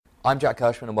I'm Jack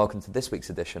Kirschman and welcome to this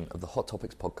week's edition of the Hot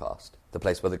Topics podcast, the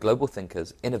place where the global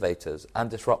thinkers, innovators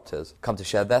and disruptors come to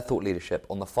share their thought leadership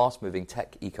on the fast-moving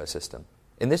tech ecosystem.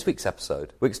 In this week's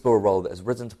episode, we explore a role that has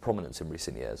risen to prominence in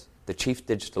recent years, the Chief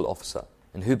Digital Officer,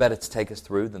 and who better to take us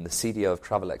through than the CDO of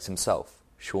Travelex himself,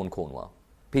 Sean Cornwell.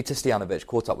 Peter Stoyanovich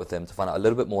caught up with him to find out a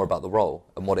little bit more about the role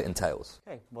and what it entails.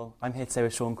 Okay, well, I'm here today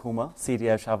with Sean Cornwell,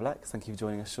 CDO of Travelex. Thank you for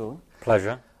joining us, Sean.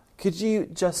 Pleasure. Could you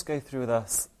just go through with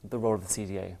us the role of the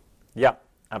CDO? Yeah,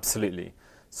 absolutely.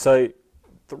 So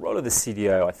the role of the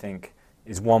CDO, I think,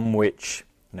 is one which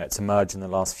it's emerged in the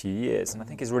last few years, and I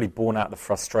think is really borne out the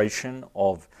frustration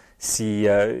of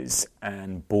CEOs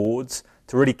and boards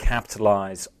to really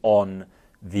capitalise on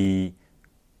the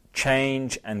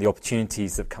change and the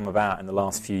opportunities that have come about in the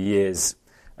last few years,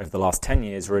 over the last 10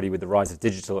 years really, with the rise of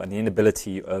digital and the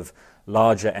inability of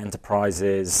larger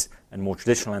enterprises and more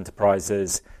traditional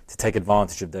enterprises to take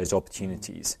advantage of those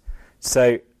opportunities.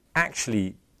 So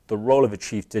actually, the role of a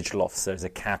Chief Digital Officer is a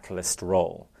catalyst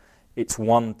role. It's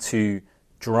one to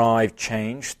drive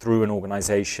change through an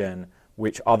organization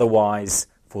which otherwise,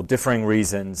 for differing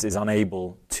reasons, is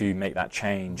unable to make that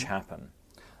change happen.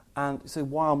 And so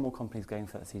why are more companies going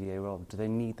for that CDO role? Do they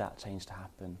need that change to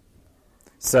happen?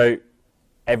 So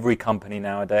every company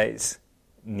nowadays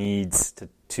needs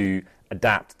to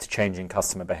adapt to changing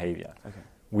customer behavior. Okay.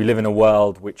 We live in a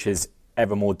world which is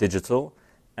ever more digital,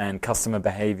 and customer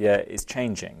behavior is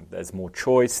changing. There's more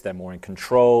choice, they're more in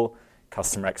control,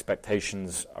 customer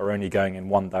expectations are only going in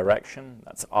one direction,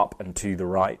 that's up and to the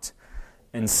right.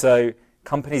 And so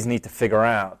companies need to figure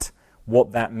out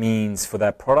what that means for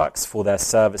their products, for their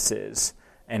services,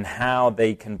 and how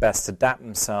they can best adapt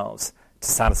themselves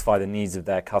to satisfy the needs of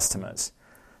their customers.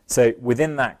 So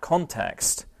within that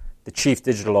context, the Chief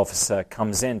Digital Officer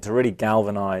comes in to really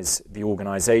galvanize the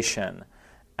organization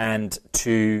and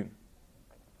to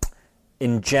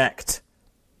inject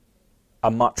a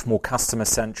much more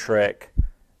customer-centric,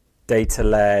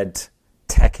 data-led,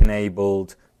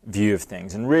 tech-enabled view of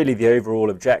things. And really the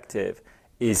overall objective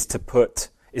is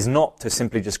not to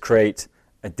simply just create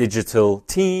a digital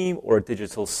team or a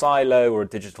digital silo or a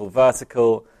digital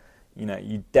vertical.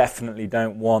 You definitely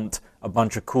don't want a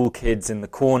bunch of cool kids in the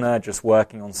corner just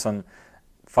working on some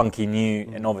funky new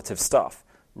innovative stuff.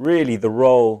 Really, the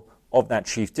role of that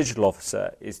Chief Digital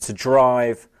Officer is to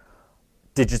drive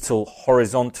digital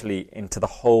horizontally into the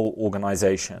whole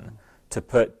organization, to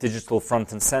put digital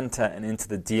front and center and into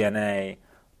the DNA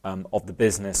of the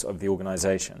business of the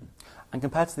organization. And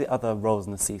compared to the other roles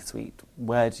in the C-suite,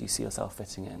 where do you see yourself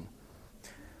fitting in?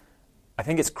 I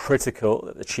think it's critical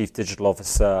that the Chief Digital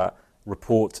Officer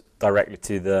report directly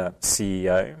to the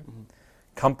CEO. Mm-hmm.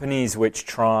 Companies which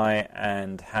try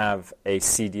and have a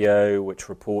CDO which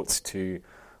reports to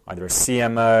either a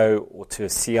CMO or to a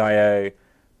CIO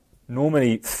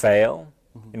normally fail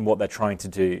in what they're trying to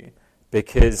do,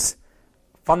 because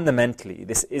fundamentally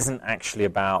this isn't actually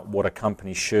about what a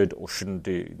company should or shouldn't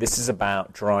do. This is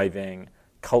about driving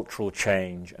cultural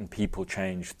change and people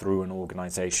change through an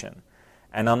organization.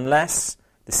 And unless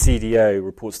the CDO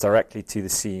reports directly to the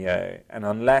CEO, and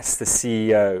unless the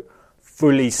CEO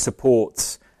fully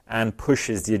supports and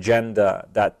pushes the agenda,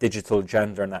 that digital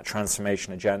agenda and that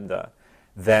transformation agenda,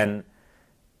 then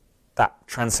that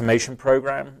transformation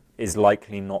program is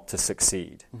likely not to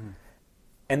succeed. Mm-hmm.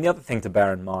 And the other thing to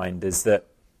bear in mind is that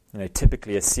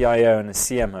typically a CIO and a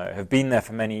CMO have been there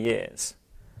for many years.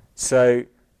 So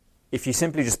if you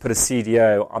simply just put a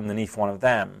CDO underneath one of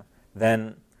them,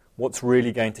 then what's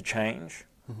really going to change?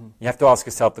 Mm-hmm. You have to ask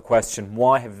yourself the question,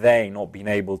 why have they not been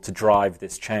able to drive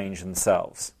this change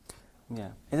themselves?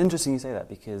 Yeah, it's interesting you say that,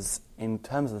 because in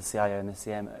terms of the CIO and the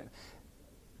CMO,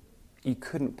 you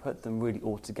couldn't put them really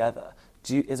all together.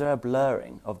 Is there a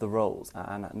blurring of the roles,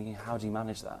 and how do you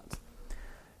manage that?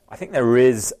 I think there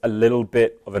is a little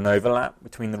bit of an overlap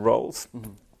between the roles.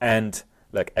 Mm-hmm. And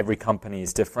look, every company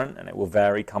is different, and it will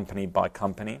vary company by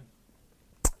company.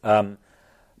 But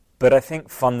I think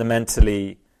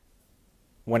fundamentally,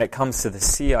 when it comes to the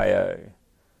CIO,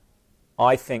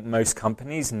 I think most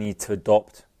companies need to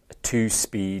adopt a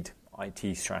two-speed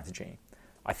IT strategy.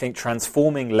 I think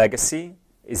transforming legacy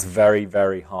is very,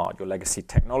 very hard. Your legacy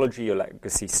technology, your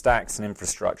legacy stacks and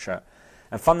infrastructure.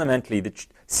 And fundamentally, the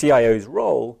CIO's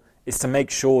role is to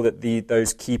make sure that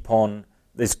those keep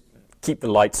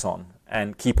the lights on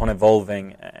and keep on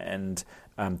evolving and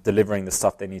delivering the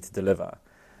stuff they need to deliver.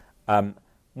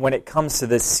 When it comes to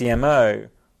the CMO,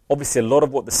 obviously a lot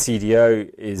of what the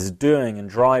CDO is doing and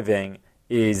driving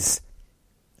is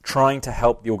trying to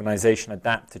help the organization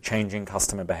adapt to changing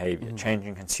customer behavior,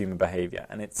 changing consumer behavior.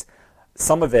 And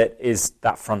some of it is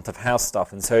that front of house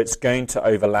stuff. And so it's going to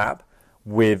overlap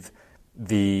with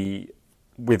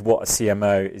with what a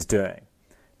CMO is doing.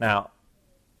 Now,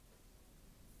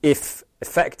 if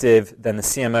effective, then the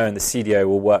CMO and the CDO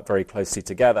will work very closely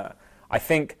together. I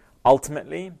think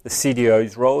ultimately the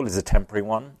CDO's role is a temporary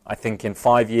one. I think in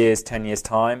 5 years, 10 years'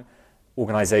 time,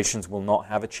 organizations will not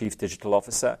have a chief digital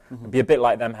officer. It'd be a bit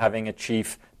like them having a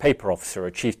chief paper officer or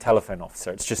a chief telephone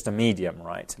officer. It's just a medium,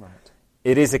 right?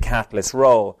 It is a catalyst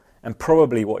role, and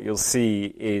probably what you'll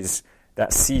see is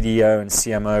that CDO and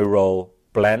CMO role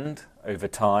blend over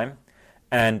time,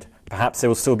 and perhaps they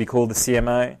will still be called the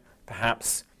CMO,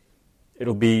 perhaps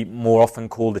it'll be more often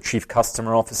called the chief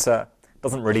customer officer. It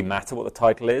doesn't really matter what the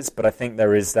title is, but I think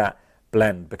there is that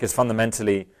blend, because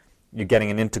fundamentally you're getting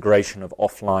an integration of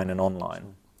offline and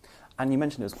online. And you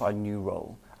mentioned it was quite a new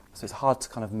role, so it's hard to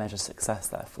kind of measure success,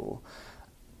 therefore.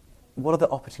 What are the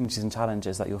opportunities and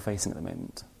challenges that you're facing at the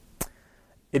moment?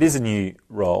 It is a new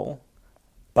role,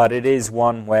 but it is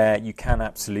one where you can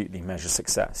absolutely measure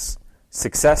success.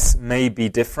 Success may be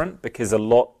different because a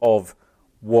lot of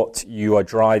what you are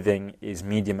driving is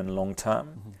medium and long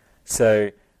term.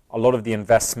 So a lot of the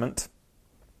investment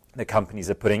that companies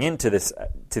are putting into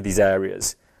these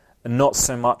areas are not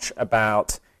so much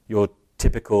about your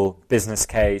typical business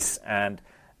case and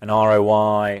an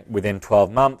ROI within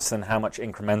 12 months and how much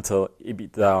incremental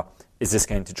EBITDA is this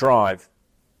going to drive.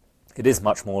 It is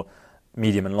much more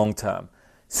medium and long term.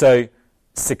 So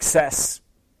success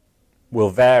will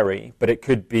vary, but it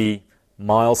could be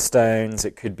milestones,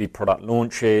 it could be product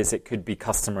launches, it could be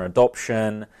customer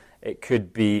adoption, it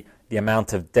could be the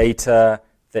amount of data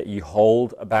that you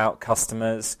hold about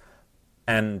customers,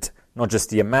 and not just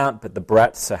the amount, but the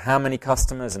breadth. So how many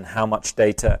customers and how much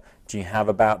data do you have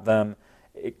about them?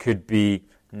 It could be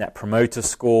net promoter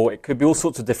score. It could be all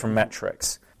sorts of different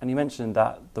metrics. And you mentioned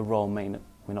that the role may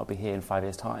not be here in 5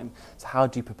 years' time. So how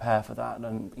do you prepare for that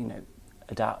and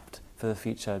adapt for the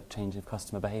future change of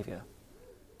customer behaviour?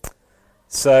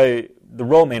 So the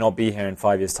role may not be here in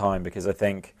 5 years' time, because I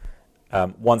think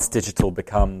once digital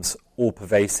becomes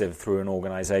all-pervasive through an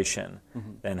organisation,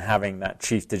 then having that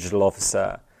chief digital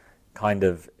officer kind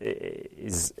of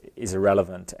is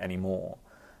irrelevant anymore.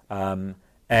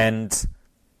 And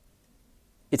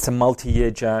it's a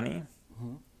multi-year journey.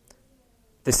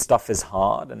 This stuff is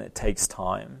hard and it takes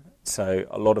time. So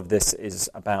a lot of this is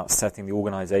about setting the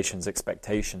organization's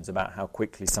expectations about how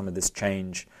quickly some of this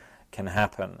change can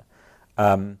happen.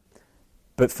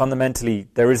 But fundamentally,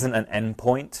 there isn't an end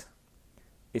point.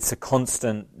 It's a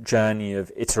constant journey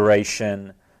of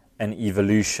iteration and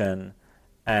evolution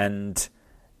and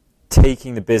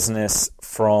taking the business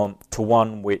to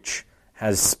one which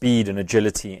has speed and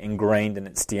agility ingrained in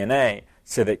its DNA,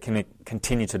 so that it can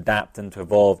continue to adapt and to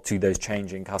evolve to those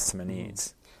changing customer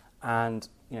needs. And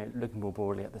looking more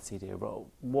broadly at the CDO role,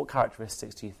 what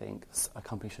characteristics do you think a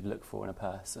company should look for in a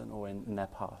person or in their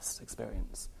past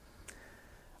experience?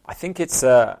 I think it's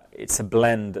a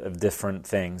blend of different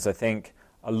things. I think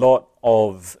a lot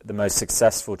of the most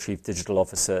successful chief digital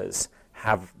officers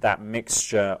have that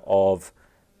mixture of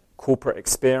corporate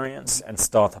experience and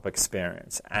startup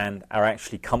experience and are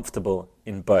actually comfortable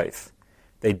in both.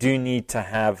 They do need to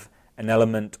have an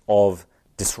element of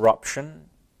disruption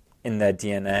in their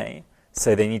DNA,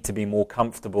 so they need to be more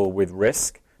comfortable with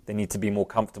risk. They need to be more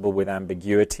comfortable with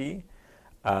ambiguity.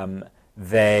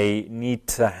 They need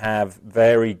to have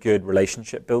very good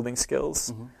relationship building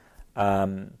skills.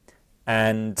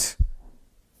 And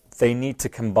they need to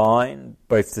combine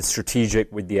both the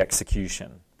strategic with the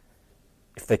execution.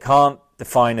 If they can't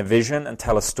define a vision and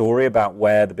tell a story about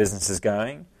where the business is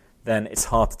going, then it's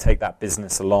hard to take that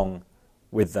business along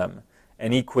with them.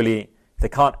 And equally, if they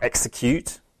can't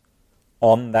execute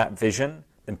on that vision,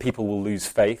 then people will lose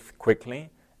faith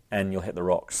quickly and you'll hit the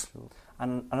rocks.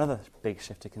 And another big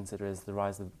shift to consider is the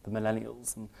rise of the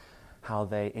millennials and how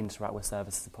they interact with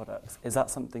services and products. Is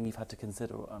that something you've had to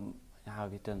consider, and how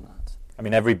have you done that? I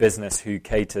mean, every business who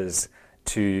caters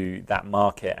to that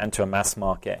market and to a mass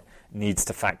market needs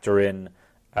to factor in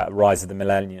rise of the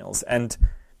millennials. And,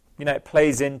 it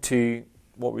plays into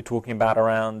what we're talking about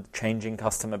around changing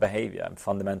customer behavior and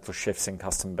fundamental shifts in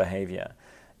customer behavior.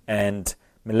 And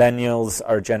millennials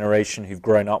are a generation who've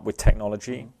grown up with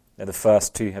technology. They're the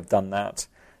first to have done that.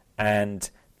 And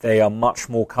they are much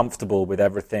more comfortable with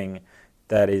everything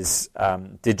that is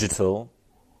digital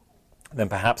than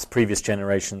perhaps previous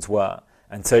generations were.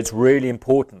 And so it's really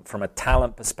important from a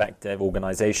talent perspective,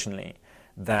 organizationally,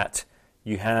 that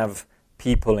you have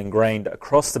people ingrained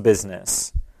across the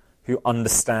business who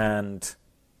understand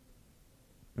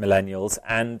millennials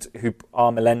and who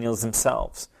are millennials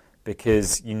themselves,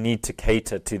 because you need to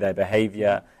cater to their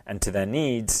behavior and to their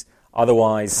needs.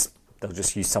 Otherwise, they'll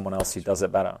just use someone else who does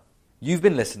it better. You've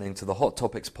been listening to the Hot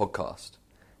Topics podcast.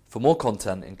 For more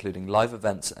content, including live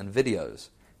events and videos,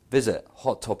 visit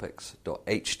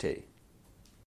hottopics.ht.